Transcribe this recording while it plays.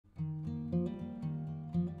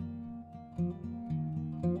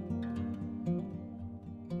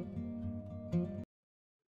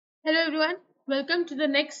Hello everyone, welcome to the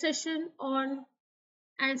next session on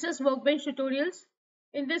ANSYS Workbench tutorials.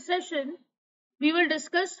 In this session, we will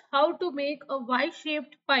discuss how to make a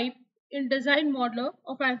Y-shaped pipe in Design Modeler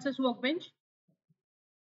of ANSYS Workbench.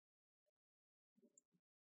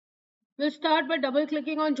 We'll start by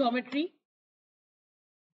double-clicking on Geometry.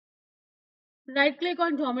 Right-click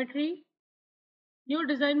on Geometry, New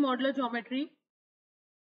Design Modeler Geometry.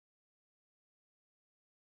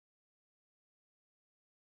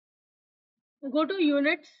 Go to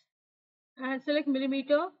Units and select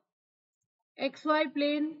Millimeter, XY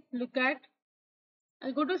plane, look at.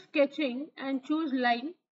 I'll go to Sketching and choose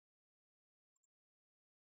Line.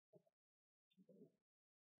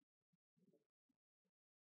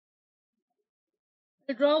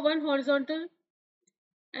 I'll draw one horizontal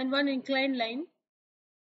and one inclined line.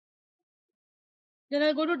 Then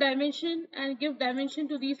I'll go to dimension and give dimension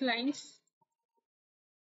to these lines.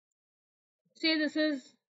 Say this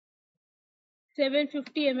is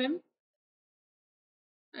 750 mm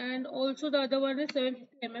and also the other one is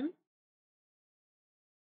 750 mm.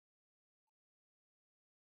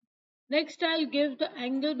 Next I'll give the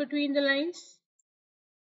angle between the lines.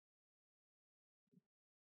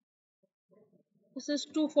 This is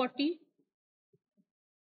 240.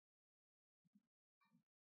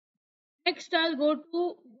 Next I'll go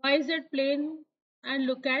to YZ plane and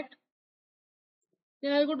look at.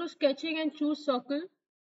 Then I'll go to sketching and choose circle.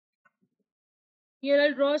 Here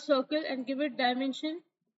I'll draw a circle and give it dimension.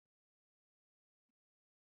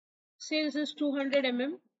 Say this is 200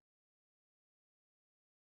 mm.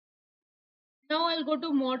 Now I'll go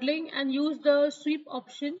to modeling and use the sweep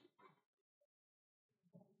option.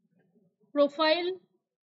 Profile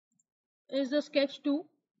is the sketch 2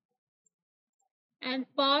 and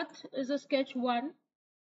path is a sketch 1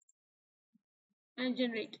 and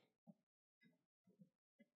generate.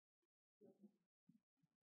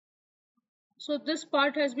 So this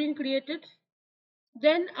part has been created.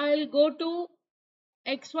 Then I'll go to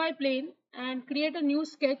XY plane and create a new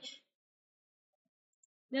sketch.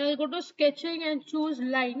 Then I'll go to sketching and choose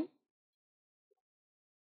line.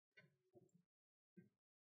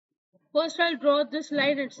 First I'll draw this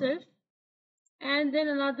line itself and then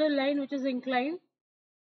another line which is inclined.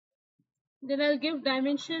 Then I'll give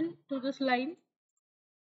dimension to this line.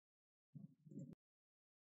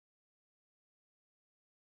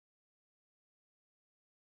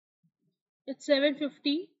 It's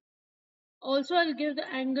 750. Also I'll give the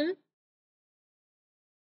angle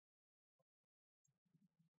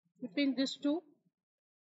between these two.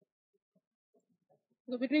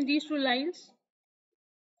 So between these two lines.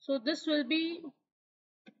 So this will be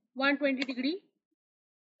 120 degree.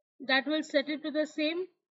 That will set it to the same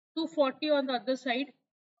 240 on the other side.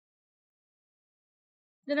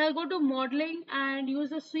 Then I'll go to modeling and use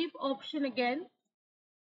the sweep option again.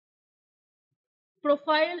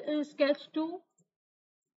 Profile is sketch 2,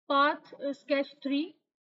 path is sketch 3,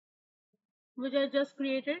 which I just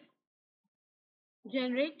created.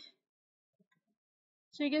 Generate.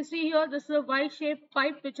 So you can see here this is a Y-shaped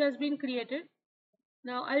pipe which has been created.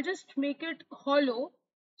 Now I'll just make it hollow.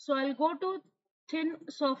 So I'll go to thin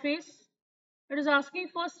surface. It is asking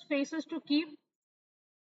for faces to keep.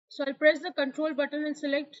 So I'll press the control button and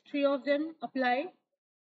select 3 of them, apply.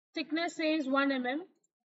 Thickness says 1 mm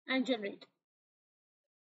and generate.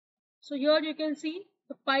 So here you can see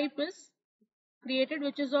the pipe is created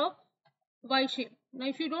which is of Y shape. Now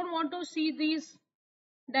if you don't want to see these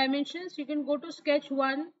dimensions, you can go to sketch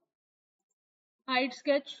 1, hide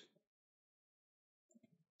sketch,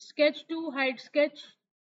 sketch 2, hide sketch,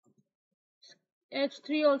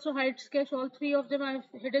 H3 also hide sketch. All 3 of them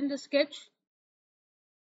I've hidden the sketch.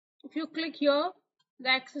 If you click here, the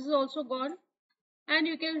axis is also gone and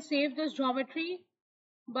you can save this geometry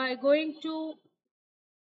by going to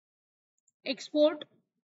export.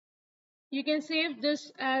 You can save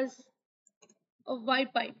this as a Y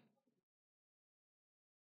pipe.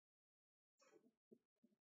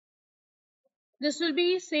 This will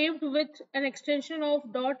be saved with an extension of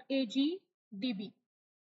 .agdb.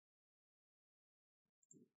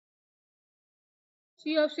 So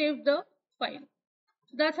you have saved the file.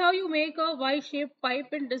 So that's how you make a Y-shaped pipe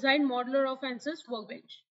in Design Modeler of ANSYS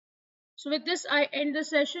Workbench. So with this I end the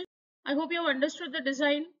session. I hope you have understood the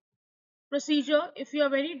design procedure. If you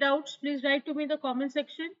have any doubts, please write to me in the comment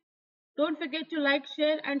section. Don't forget to like,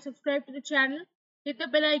 share and subscribe to the channel. Hit the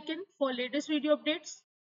bell icon for latest video updates.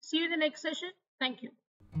 See you in the next session. Thank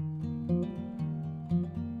you.